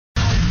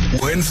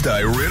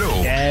Wednesday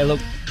Riddle. Yeah, look,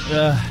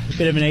 a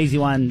bit of an easy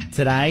one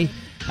today.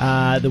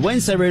 The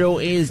Wednesday riddle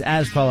is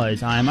as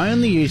follows. I am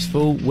only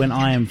useful when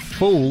I am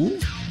full,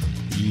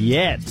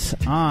 yet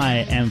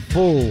I am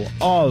full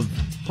of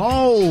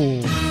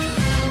holes.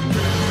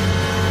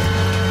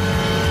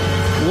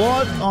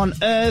 What on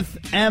earth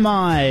am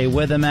I?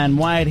 Weatherman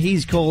Wade,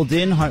 he's called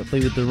in,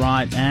 hopefully with the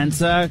right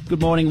answer. Good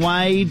morning,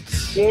 Wade.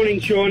 Morning,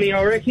 Shawnee.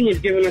 I reckon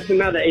you've given us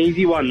another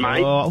easy one,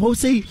 mate. Oh, well,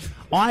 see,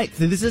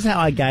 this is how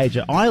I gauge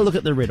it. I look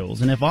at the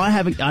riddles, and if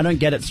I don't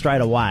get it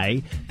straight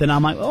away, then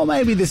I'm like, oh,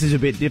 maybe this is a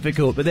bit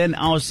difficult. But then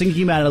I was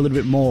thinking about it a little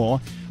bit more.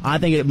 I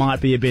think it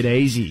might be a bit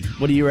easy.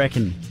 What do you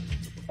reckon?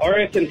 I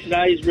reckon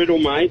today's riddle,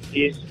 mate,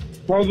 is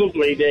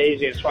probably the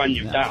easiest one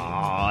you've done.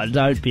 Oh,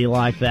 don't be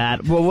like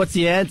that. Well, what's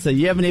the answer?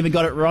 You haven't even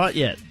got it right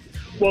yet.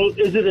 Well,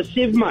 is it a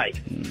sieve, mate?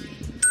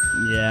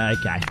 Yeah,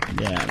 okay.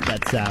 Yeah,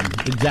 that's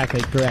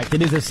exactly correct.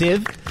 It is a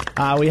sieve.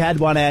 We had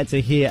one answer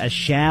here, a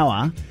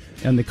shower,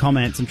 in the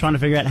comments. I'm trying to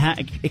figure out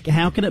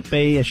how can it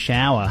be a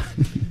shower?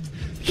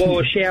 Well,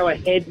 a shower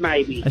head,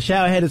 maybe. A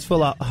shower head is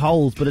full of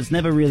holes, but it's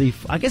never really...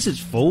 I guess it's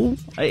full,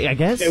 I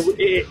guess.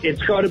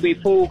 It's got to be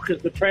full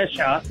because the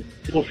pressure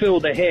will fill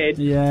the head,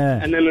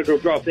 and then it'll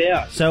drop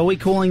out. So are we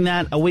calling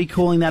that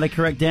a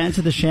correct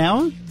answer, the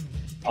shower?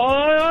 Oh,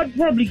 I'd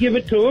probably give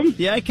it to him.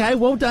 Yeah, okay.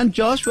 Well done,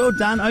 Josh. Well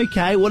done.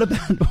 Okay, what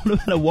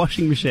about a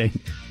washing machine?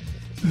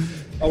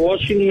 A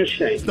washing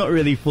machine. It's not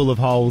really full of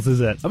holes, is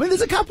it? I mean,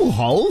 there's a couple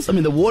holes. I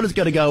mean, the water's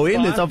got to go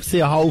in. There's obviously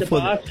a hole for...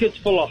 The basket's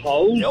full of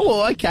holes.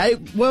 Oh, okay.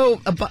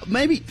 Well,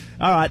 maybe...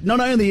 All right, not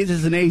only is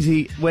this an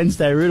easy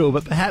Wednesday riddle,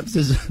 but perhaps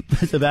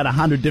there's about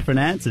 100 different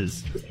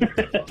answers.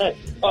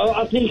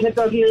 I think it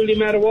doesn't really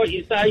matter what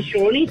you say,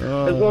 Shawnee,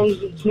 as long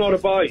as it's not a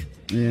boat.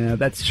 Yeah,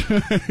 that's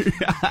true.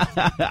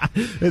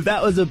 If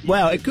that was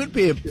it could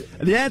be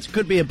the answer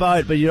could be a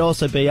boat, but you'd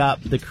also be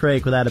up the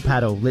creek without a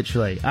paddle,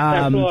 literally.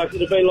 That's like,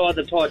 it'd be like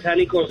the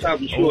Titanic or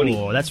something, Shawnee.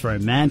 Oh, that's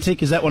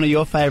romantic. Is that one of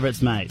your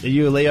favourites, mate? Are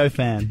you a Leo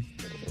fan?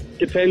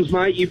 Depends,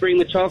 mate. You bring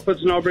the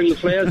chocolates and I'll bring the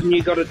flowers and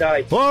you got a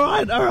day.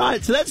 All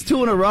right. So that's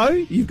 2 in a row.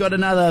 You've got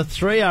another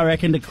 3, I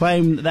reckon, to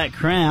claim that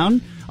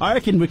crown. I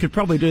reckon we could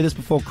probably do this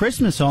before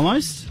Christmas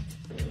almost.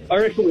 I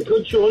reckon we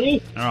could,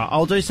 Shawnee. All right,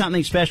 I'll do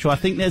something special. I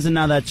think there's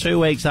another 2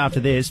 weeks after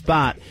this,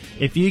 but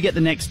if you get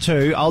the next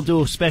 2, I'll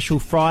do a special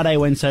Friday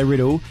Wednesday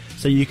riddle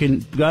so you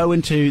can go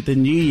into the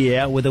new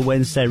year with a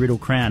Wednesday riddle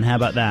crown. How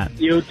about that?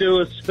 You'll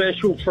do a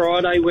special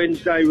Friday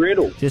Wednesday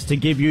riddle. Just to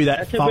give you that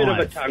That's 5. a bit of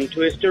a tongue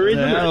twister,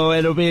 isn't it? Oh,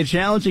 it'll be a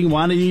challenging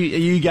one. Are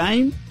you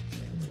game?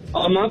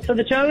 I'm up for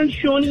the challenge,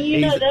 Shawnee.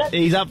 You know that.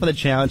 He's up for the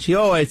challenge. He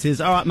always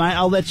is. All right, mate,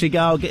 I'll let you go.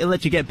 I'll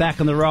let you get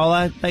back on the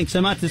roller. Thanks so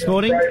much this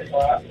morning.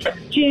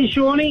 Cheers,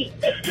 Shawnee.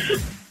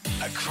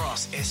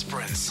 Across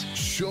Esperance.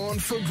 Sean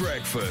for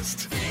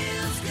breakfast.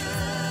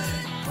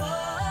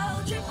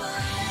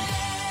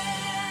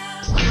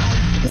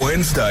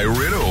 Wednesday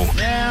riddle.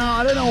 Now,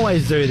 I don't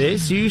always do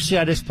this. Usually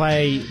I just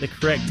play the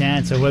correct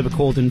answer, whoever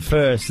called in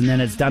first, and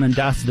then it's done and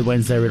dusted, the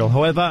Wednesday riddle.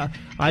 However,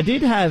 I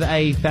did have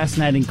a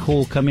fascinating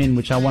call come in,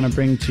 which I want to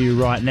bring to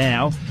you right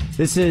now.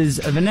 This is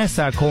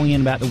Vanessa calling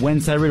in about the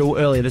Wednesday riddle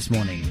earlier this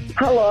morning.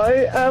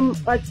 Hello.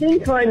 I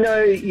think I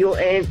know your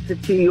answer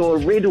to your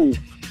riddle.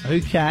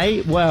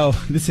 Okay, well,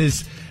 this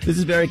is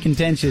very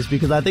contentious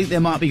because I think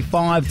there might be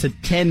 5 to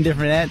 10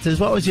 different answers.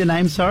 What was your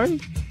name, sorry?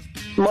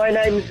 My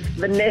name's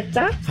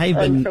Vanessa. Hey,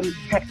 I'm from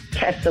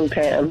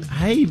Castletown.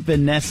 Hey,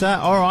 Vanessa.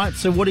 All right,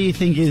 so what do you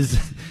think is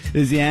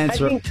the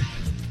answer?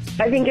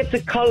 I think it's a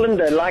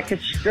colander, like a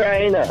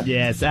strainer.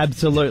 Yes,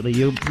 absolutely.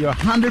 You're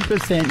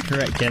 100%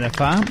 correct,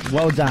 Jennifer.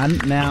 Well done.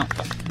 Now,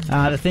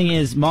 the thing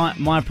is,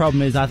 my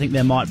problem is I think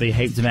there might be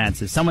heaps of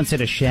answers. Someone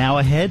said a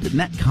shower head, and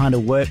that kind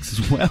of works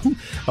as well.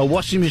 A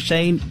washing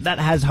machine, that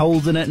has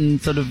holes in it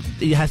and sort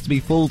of it has to be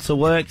full to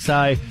work.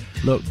 So,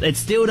 look, it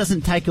still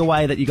doesn't take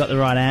away that you got the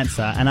right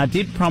answer. And I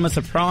did promise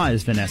a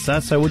prize,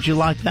 Vanessa, so would you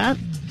like that?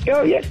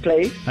 Oh, yes,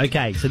 please.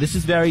 Okay, so this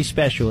is very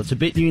special. It's a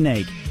bit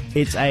unique.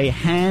 It's a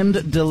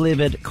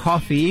hand-delivered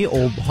coffee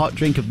or hot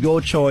drink of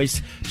your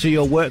choice to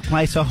your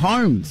workplace or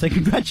home. So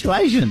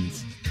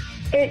congratulations.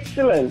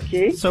 Excellent,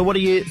 you. So what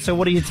do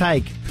you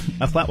take?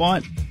 A flat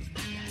white?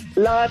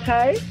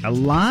 Latte. A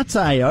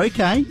latte,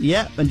 okay.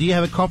 Yeah. And do you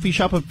have a coffee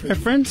shop of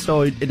preference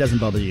or it doesn't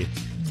bother you?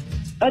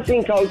 I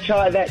think I'll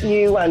try that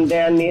new one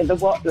down near the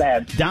Watt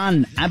Lab.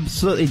 Done.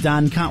 Absolutely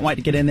done. Can't wait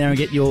to get in there and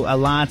get you a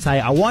latte.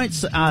 I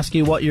won't ask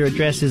you what your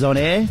address is on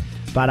air,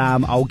 but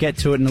I'll get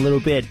to it in a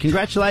little bit.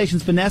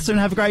 Congratulations, Vanessa, and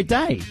have a great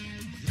day.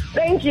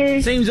 Thank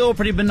you. Seems all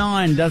pretty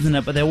benign, doesn't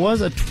it? But there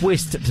was a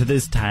twist to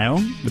this tale,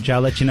 which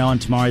I'll let you know on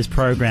tomorrow's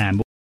program.